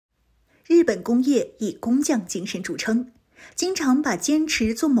日本工业以工匠精神著称，经常把坚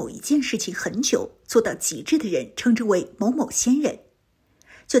持做某一件事情很久，做到极致的人称之为某某仙人。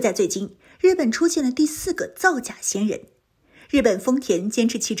就在最近，日本出现了第4个造假仙人。日本丰田坚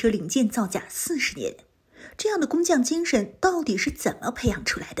持汽车零件造假40年，这样的工匠精神到底是怎么培养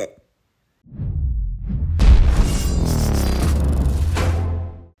出来的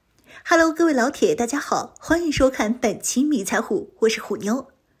？Hello， 各位老铁，大家好，欢迎收看本期迷彩虎，我是虎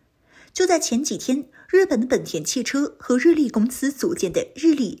妞。就在前几天，日本的本田汽车和日立公司组建的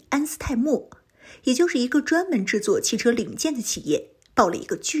日立安斯泰莫，也就是一个专门制作汽车零件的企业，爆了一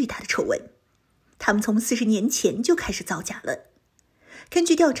个巨大的丑闻。他们从40年前就开始造假了。根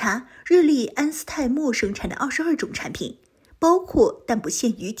据调查，日立安斯泰莫生产的22种产品，包括但不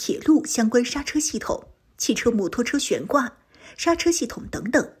限于铁路相关刹车系统、汽车摩托车悬挂、刹车系统等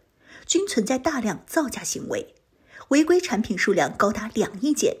等，均存在大量造假行为，违规产品数量高达2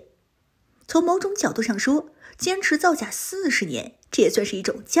亿件。从某种角度上说，坚持造假40年，这也算是一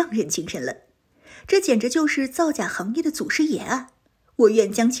种匠人精神了。这简直就是造假行业的祖师爷啊！我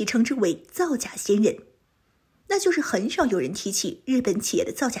愿将其称之为造假仙人。那就是很少有人提起日本企业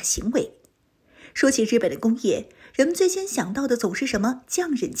的造假行为。说起日本的工业，人们最先想到的总是什么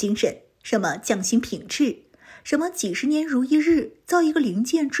匠人精神，什么匠心品质，什么几十年如一日，造一个零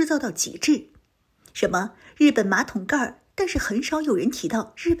件制造到极致，什么日本马桶盖，但是很少有人提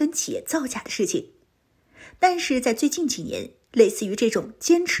到日本企业造假的事情。但是在最近几年，类似于这种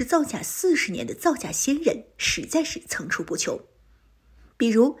坚持造假40年的造假仙人实在是层出不穷。比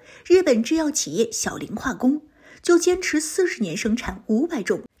如日本制药企业小林化工就坚持40年生产500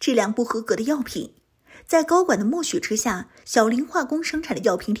种质量不合格的药品，在高管的默许之下，小林化工生产的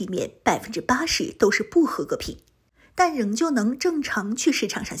药品里面80%都是不合格品，但仍旧能正常去市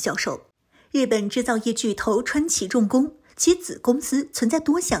场上销售。日本制造业巨头川崎重工其子公司存在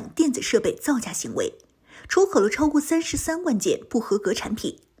多项电子设备造假行为，出口了超过33万件不合格产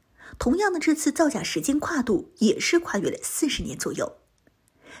品。同样的，这次造假时间跨度也是跨越了40年左右。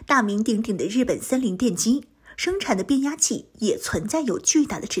大名鼎鼎的日本三菱电机生产的变压器也存在有巨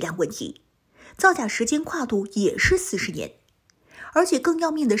大的质量问题，造假时间跨度也是40年。而且更要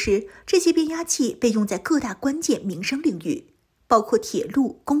命的是，这些变压器被用在各大关键民生领域，包括铁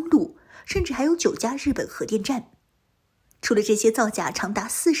路、公路，甚至还有9家日本核电站。除了这些造假长达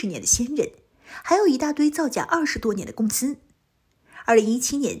40年的先人，还有一大堆造假20多年的公司。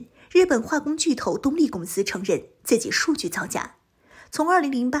2017年，日本化工巨头东丽公司承认自己数据造假，从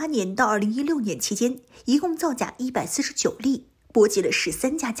2008年到2016年期间，一共造假149例，波及了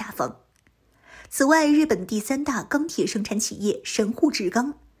13家甲方。此外，日本第3大钢铁生产企业神户制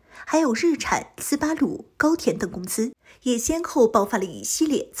钢，还有日产、斯巴鲁、高田等公司，也先后爆发了一系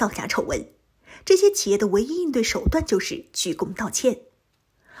列造假丑闻。这些企业的唯一应对手段就是鞠躬道歉。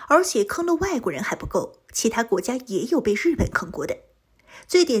而且坑了外国人还不够，其他国家也有被日本坑过的。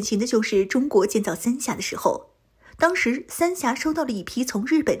最典型的就是中国建造三峡的时候，当时三峡收到了一批从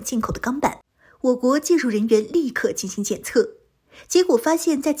日本进口的钢板，我国技术人员立刻进行检测，结果发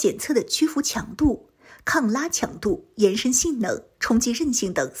现在检测的屈服强度、抗拉强度、延伸性能、冲击韧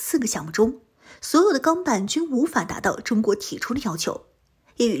性等4个项目中，所有的钢板均无法达到中国提出的要求，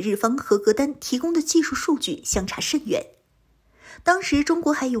也与日方合格单提供的技术数据相差甚远。当时中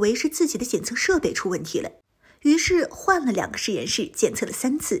国还以为是自己的检测设备出问题了，于是换了2个实验室检测了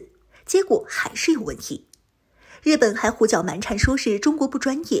3次，结果还是有问题。日本还胡搅蛮缠说是中国不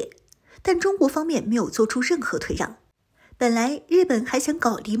专业，但中国方面没有做出任何退让。本来日本还想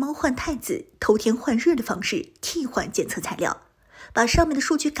搞狸猫换太子、偷天换日的方式替换检测材料，把上面的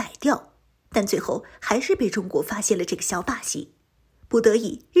数据改掉，但最后还是被中国发现了这个小把戏，不得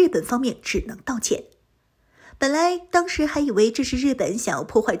已日本方面只能道歉。本来当时还以为这是日本想要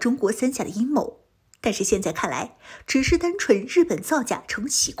破坏中国三峡的阴谋，但是现在看来只是单纯日本造假成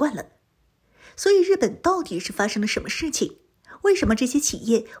习惯了。所以日本到底是发生了什么事情？为什么这些企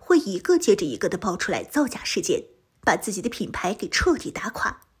业会一个接着一个的爆出来造假事件，把自己的品牌给彻底打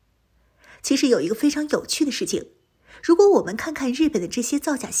垮？其实有一个非常有趣的事情，如果我们看看日本的这些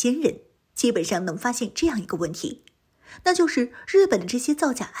造假先人，基本上能发现这样一个问题，那就是日本的这些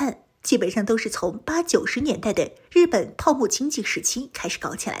造假案基本上都是从80、90年代的日本泡沫经济时期开始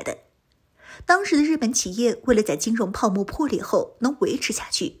搞起来的。当时的日本企业为了在金融泡沫破裂后能维持下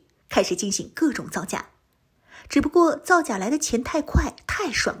去，开始进行各种造假。只不过造假来的钱太快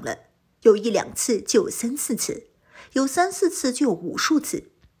太爽了，有1、2次就有3、4次，有3、4次就有无数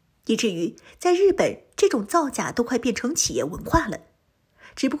次，以至于在日本这种造假都快变成企业文化了。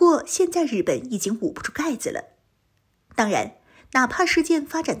只不过现在日本已经捂不住盖子了。当然，哪怕事件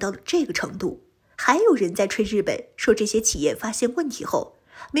发展到了这个程度，还有人在吹日本，说这些企业发现问题后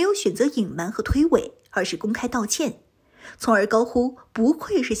没有选择隐瞒和推诿，而是公开道歉，从而高呼不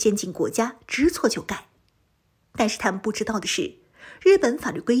愧是先进国家，知错就改。但是他们不知道的是，日本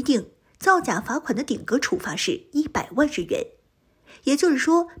法律规定造假罚款的顶格处罚是100万日元，也就是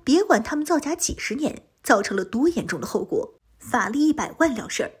说，别管他们造假几十年，造成了多严重的后果，罚了100万了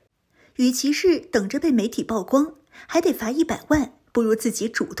事儿。与其是等着被媒体曝光，还得罚100万，不如自己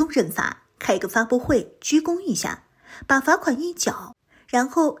主动认罚，开个发布会鞠躬一下，把罚款一缴，然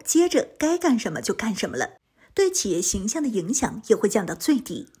后接着该干什么就干什么了，对企业形象的影响也会降到最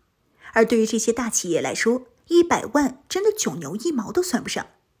低。而对于这些大企业来说，100万真的九牛一毛都算不上。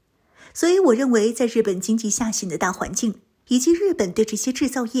所以我认为，在日本经济下行的大环境，以及日本对这些制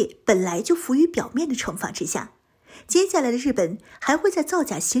造业本来就浮于表面的惩罚之下，接下来的日本还会在造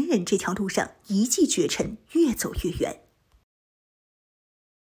假仙人这条路上一骑绝尘，越走越远。